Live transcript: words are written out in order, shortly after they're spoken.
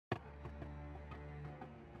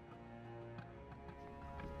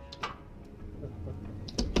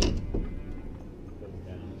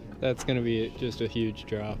That's gonna be just a huge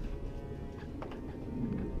drop.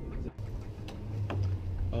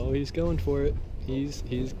 Oh, he's going for it. He's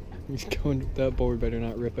going. That board better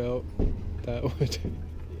not rip out. That would.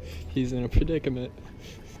 He's in a predicament.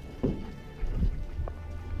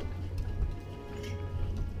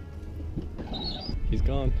 He's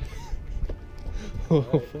gone. Oh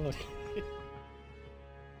fuck.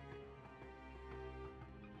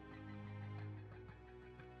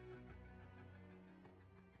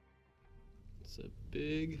 It's a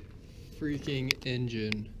big freaking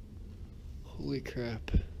engine. Holy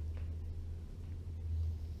crap.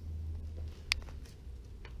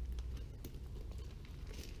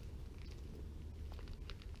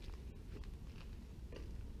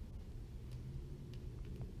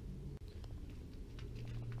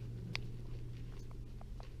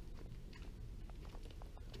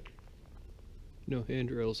 No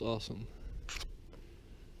handrail's awesome.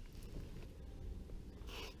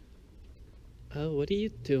 Oh, what are you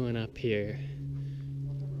doing up here?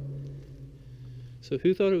 So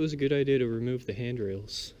who thought it was a good idea to remove the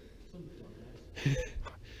handrails?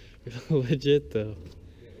 Legit though.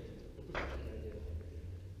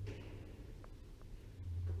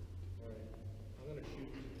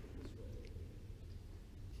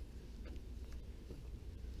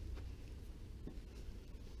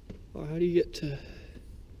 Well, how do you get to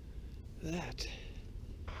that?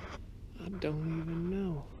 I don't even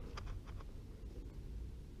know.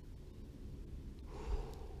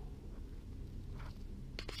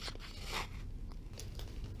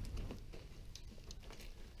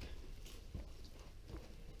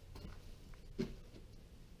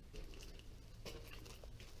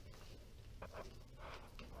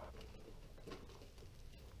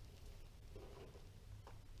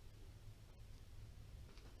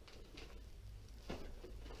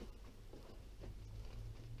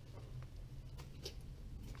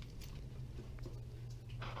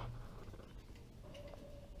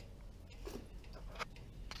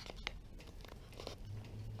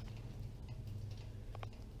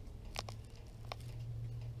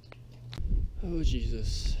 Oh,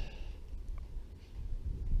 Jesus.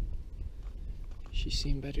 She's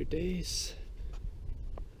seen better days.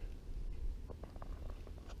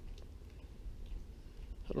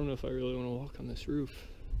 I don't know if I really want to walk on this roof.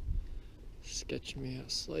 Sketching me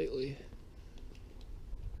out slightly.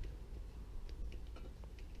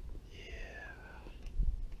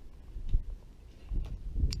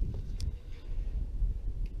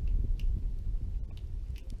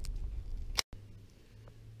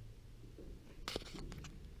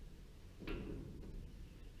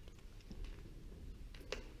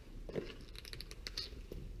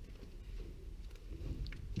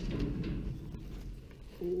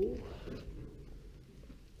 Ooh.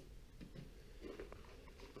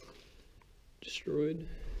 Destroyed.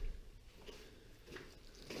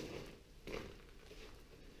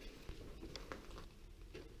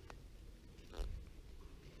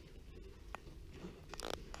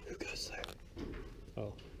 Who goes there?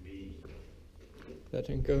 Oh. Me. That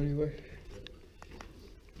didn't go anywhere.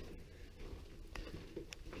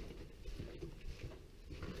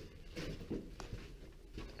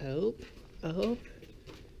 Help. Help.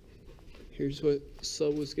 Here's what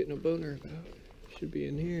Sub was getting a boner about. Should be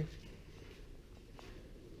in here.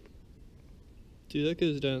 Dude, that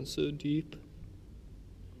goes down so deep.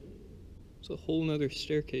 It's a whole nother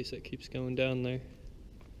staircase that keeps going down there.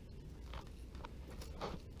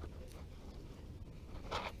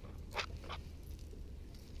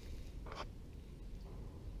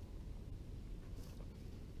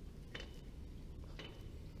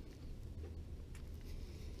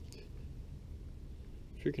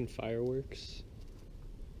 Freaking fireworks.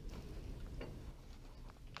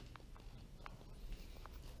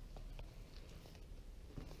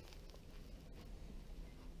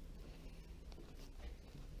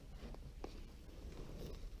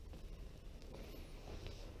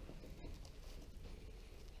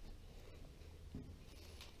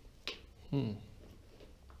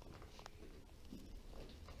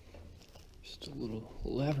 Just a little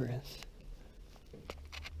labyrinth.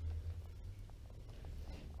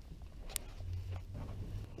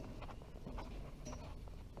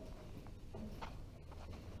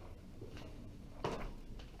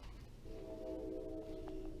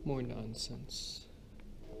 More nonsense.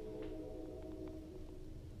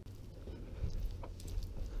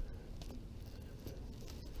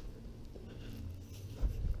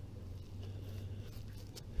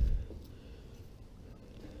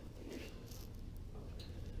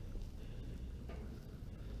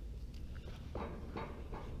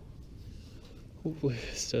 Hopefully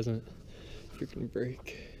this doesn't freaking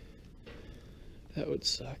break. That would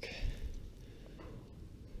suck.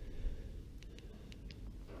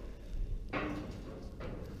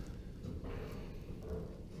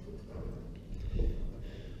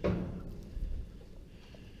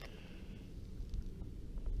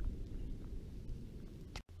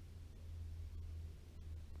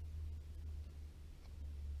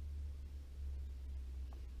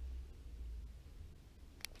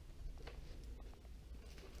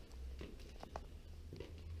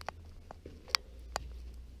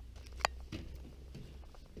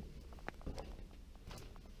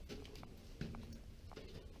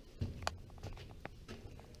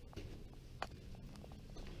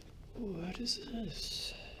 What is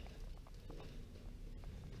this?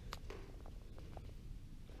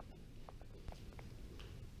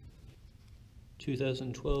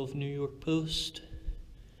 "2012 New York Post."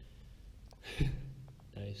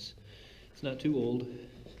 Nice. It's not too old.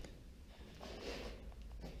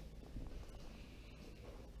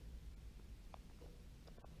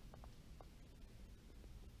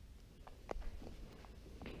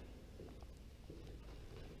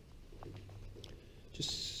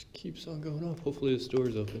 Just keeps on going up. Hopefully this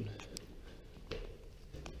door's open.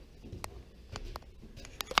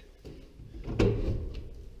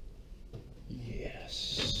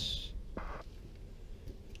 Yes.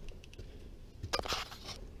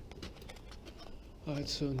 Oh,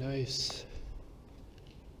 it's so nice.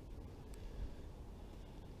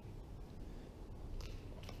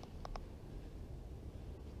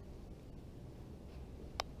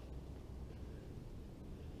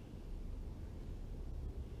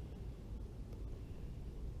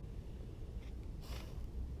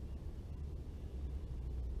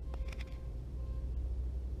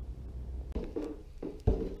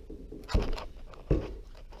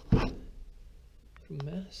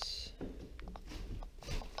 Mess.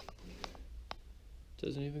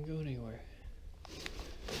 Doesn't even go anywhere.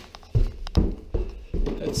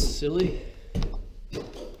 That's silly.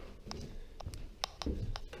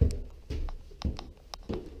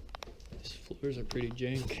 These floors are pretty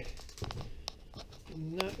jank.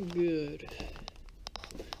 Not good.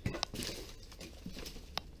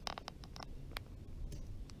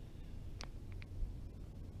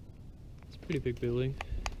 It's a pretty big building.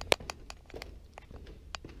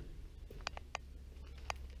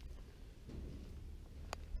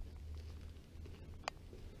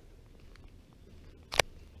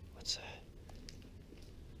 What's that?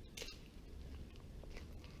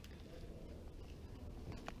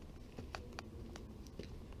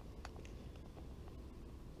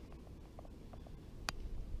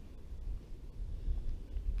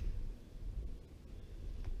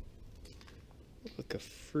 Look, a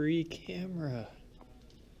free camera.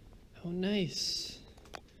 How nice.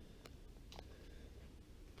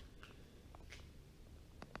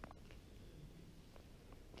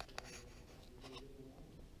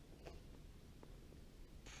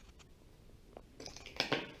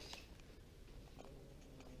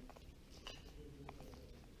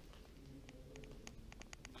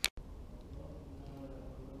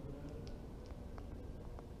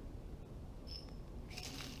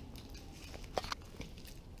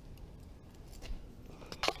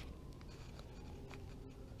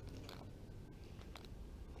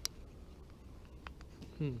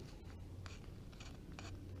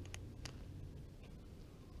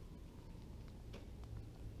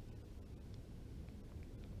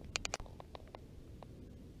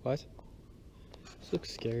 What? This looks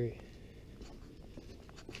scary.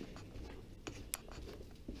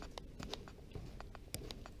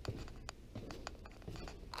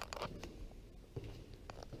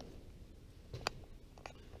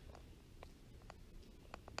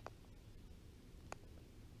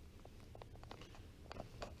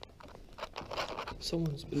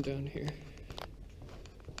 Someone's been down here.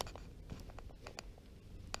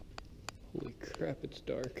 Holy crap, it's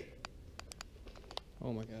dark.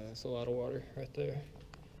 Oh my god, that's a lot of water right there.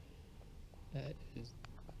 That is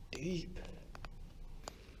deep.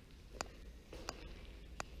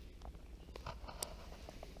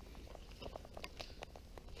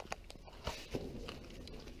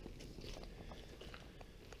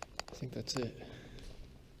 I think that's it.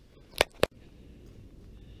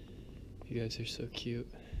 You guys are so cute.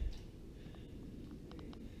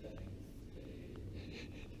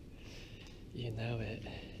 You know it.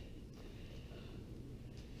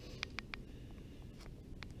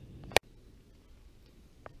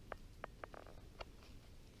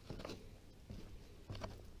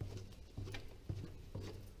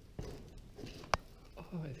 Oh,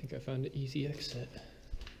 I think I found an easy exit.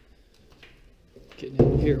 Getting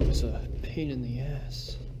in here was a pain in the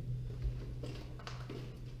ass.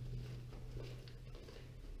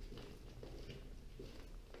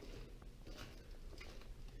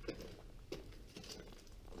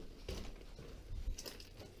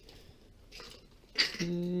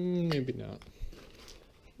 maybe not.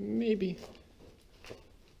 Maybe.